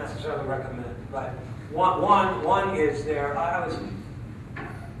 I don't necessarily recommend. But one is there. I was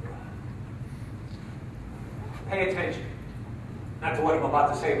pay attention. Not to what I'm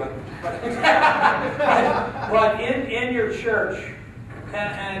about to say, but but in your church,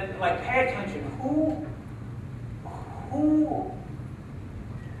 and like pay attention. Who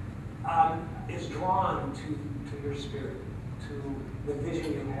is drawn to your spirit, to the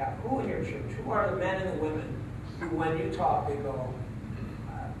vision you have? Who in your church? Who are the men and the women who, when you talk, they go,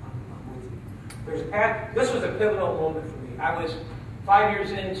 I'm with you. This was a pivotal moment for me. I was 5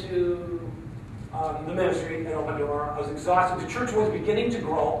 years into the ministry at Open Door. I was exhausted. The church was beginning to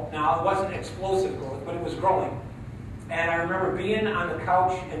grow. Now, it wasn't explosive growth, but it was growing. And I remember being on the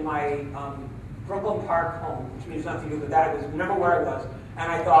couch in my Brooklyn Park home, which means nothing to do with that. I remember where I was,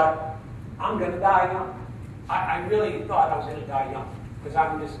 and I thought, I'm going to die young. I really thought I was going to die young, because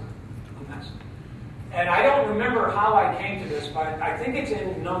I'm just a mess. And I don't remember how I came to this, but I think it's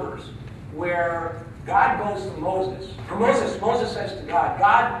in Numbers, where God goes to Moses. For Moses says to God,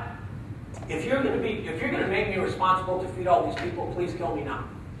 God, if you're going to make me responsible to feed all these people, please kill me now.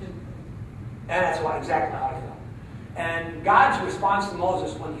 And that's exactly how I felt. And God's response to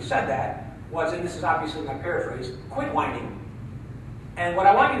Moses when he said that was, and this is obviously my paraphrase, quit whining. And what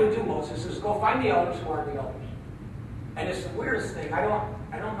I want you to do, Moses, is go find the elders who are the elders. And it's the weirdest thing. I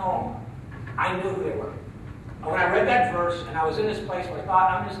don't know. I knew who they were. And when I read that verse, and I was in this place where I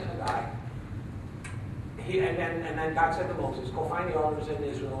thought, I'm just going to die. And then God said to Moses, go find the elders in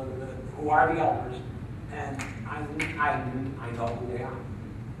Israel who are the elders, and I know who they are.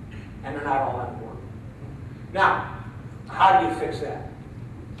 And they're not all on board. Now, how do you fix that?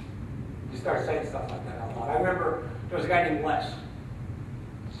 You start saying stuff like that out loud. I remember there was a guy named Les.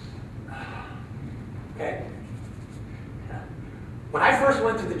 Okay. When I first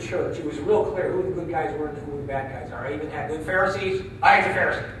went to the church, it was real clear who the good guys were and who the bad guys are. I even had good Pharisees. I was a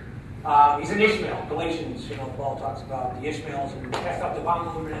Pharisee. He's an Ishmael. Galatians, Paul talks about the Ishmaels and cast out the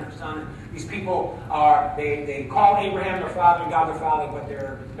bondwoman and her son. These people they call Abraham their father and God their father, but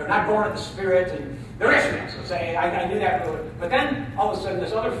they're not born of the Spirit, and they're Ishmaels. So I knew that. But then all of a sudden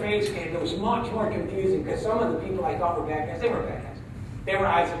this other phase came that was much more confusing, because some of the people I thought were bad guys, they weren't bad guys. They were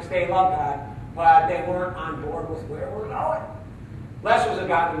Isaacs. They loved God, but they weren't on board with where we're going. Les was a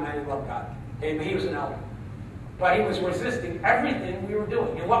godly man who loved God. Okay, but he was an elder. But he was resisting everything we were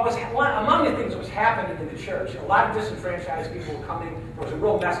doing. And among the things that was happening in the church, a lot of disenfranchised people were coming. There was a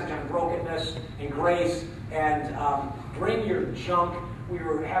real message on brokenness and grace and bring your junk. We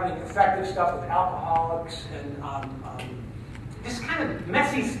were having effective stuff with alcoholics and this kind of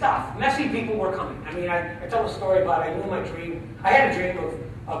messy stuff. Messy people were coming. I mean, I told a story about I knew my dream. I had a dream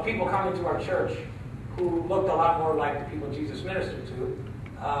of people coming to our church who looked a lot more like the people Jesus ministered to.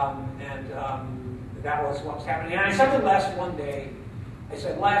 That was what was happening. And I said to Les one day, I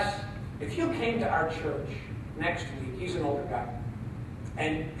said, Les, if you came to our church next week, he's an older guy,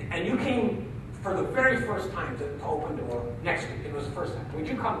 and you came for the very first time to Open Door next week, it was the first time, would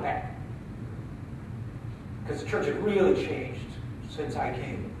you come back? Because the church had really changed since I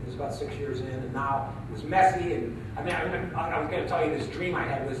came. It was about 6 years in, and now it was messy. And I was going to tell you this dream I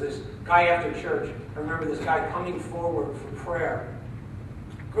had was this guy after church. I remember this guy coming forward for prayer.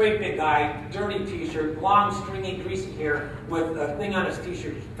 Great big guy, dirty t-shirt, long, stringy, greasy hair, with a thing on his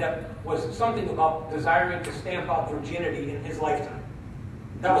t-shirt that was something about desiring to stamp out virginity in his lifetime.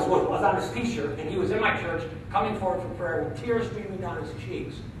 That was what was on his t-shirt, and he was in my church, coming forward for prayer with tears streaming down his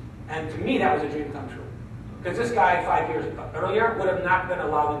cheeks. And to me, that was a dream come true. Because this guy, 5 years earlier, would have not been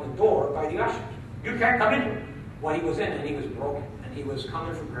allowed in the door by the ushers. You can't come in here. Well, he was in, and he was broken, and he was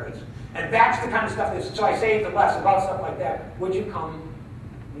coming for grace. And that's the kind of stuff that, so I say to Les about stuff like that, would you come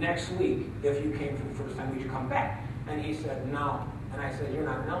next week if you came for the first time? Would you come back? And he said, no. And I said, you're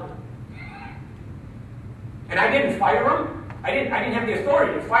not an elder. And I didn't fire him. I didn't have the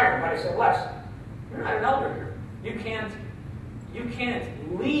authority to fire him, but I said, Les, you're not an elder here. You can't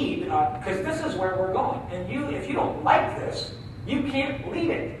lead, because this is where we're going. And if you don't like this, you can't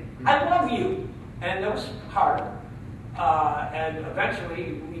lead it. I love you. And it was hard. And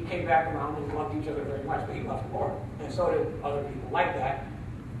eventually we came back around and loved each other very much, but he loved the Lord. And so did other people like that.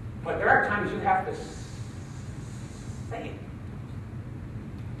 But there are times you have to say it.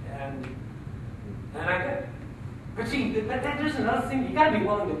 And I did. But see, there's another thing. You got to be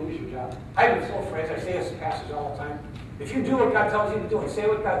willing to lose your job. I've been so afraid. I say this to pastors all the time. If you do what God tells you to do and say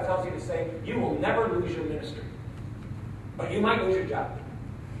what God tells you to say, you will never lose your ministry. But you might lose your job.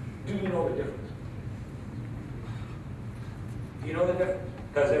 Do you know the difference? Do you know the difference?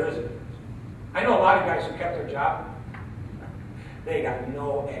 Because there is a difference. I know a lot of guys who kept their job. They got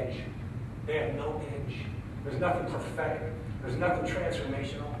no edge. They have no edge. There's nothing prophetic. There's nothing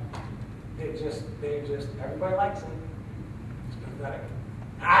transformational. They just, everybody likes them. It's pathetic.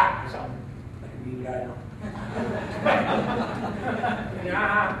 I sound like a mean guy now.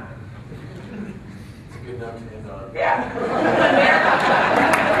 Nah. It's a good note to end on. Yeah.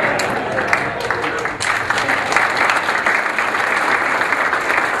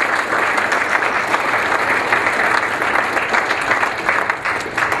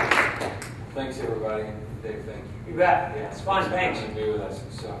 Thanks, everybody. Dave, thank you. You bet. Yeah, it's fun. Thanks. To be with us.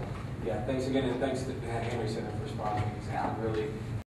 So, yeah, thanks again, and thanks to Henry Center for sponsoring. It's really